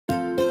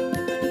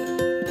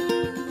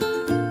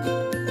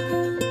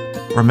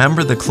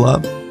Remember the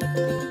club,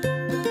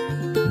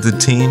 the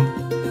team,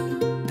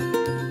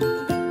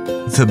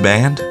 the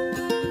band,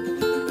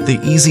 the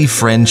easy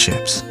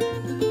friendships,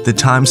 the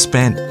time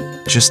spent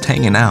just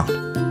hanging out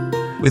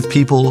with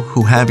people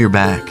who have your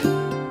back,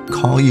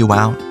 call you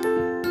out,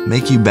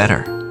 make you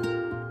better.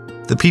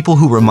 The people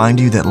who remind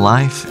you that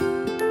life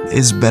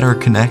is better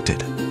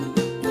connected.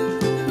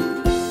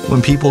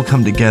 When people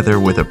come together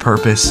with a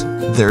purpose,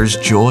 there's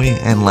joy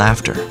and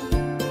laughter.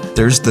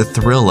 There's the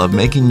thrill of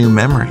making new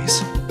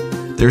memories.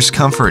 There's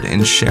comfort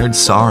in shared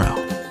sorrow.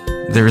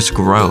 There's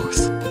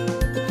growth.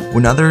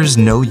 When others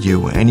know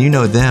you and you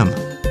know them,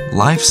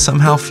 life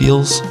somehow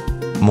feels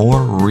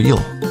more real.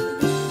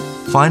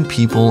 Find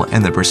people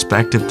and the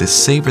perspective to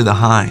savor the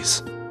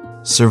highs,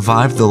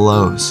 survive the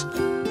lows,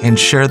 and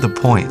share the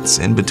points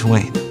in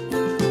between.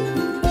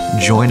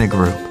 Join a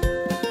group.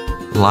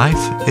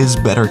 Life is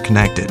better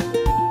connected.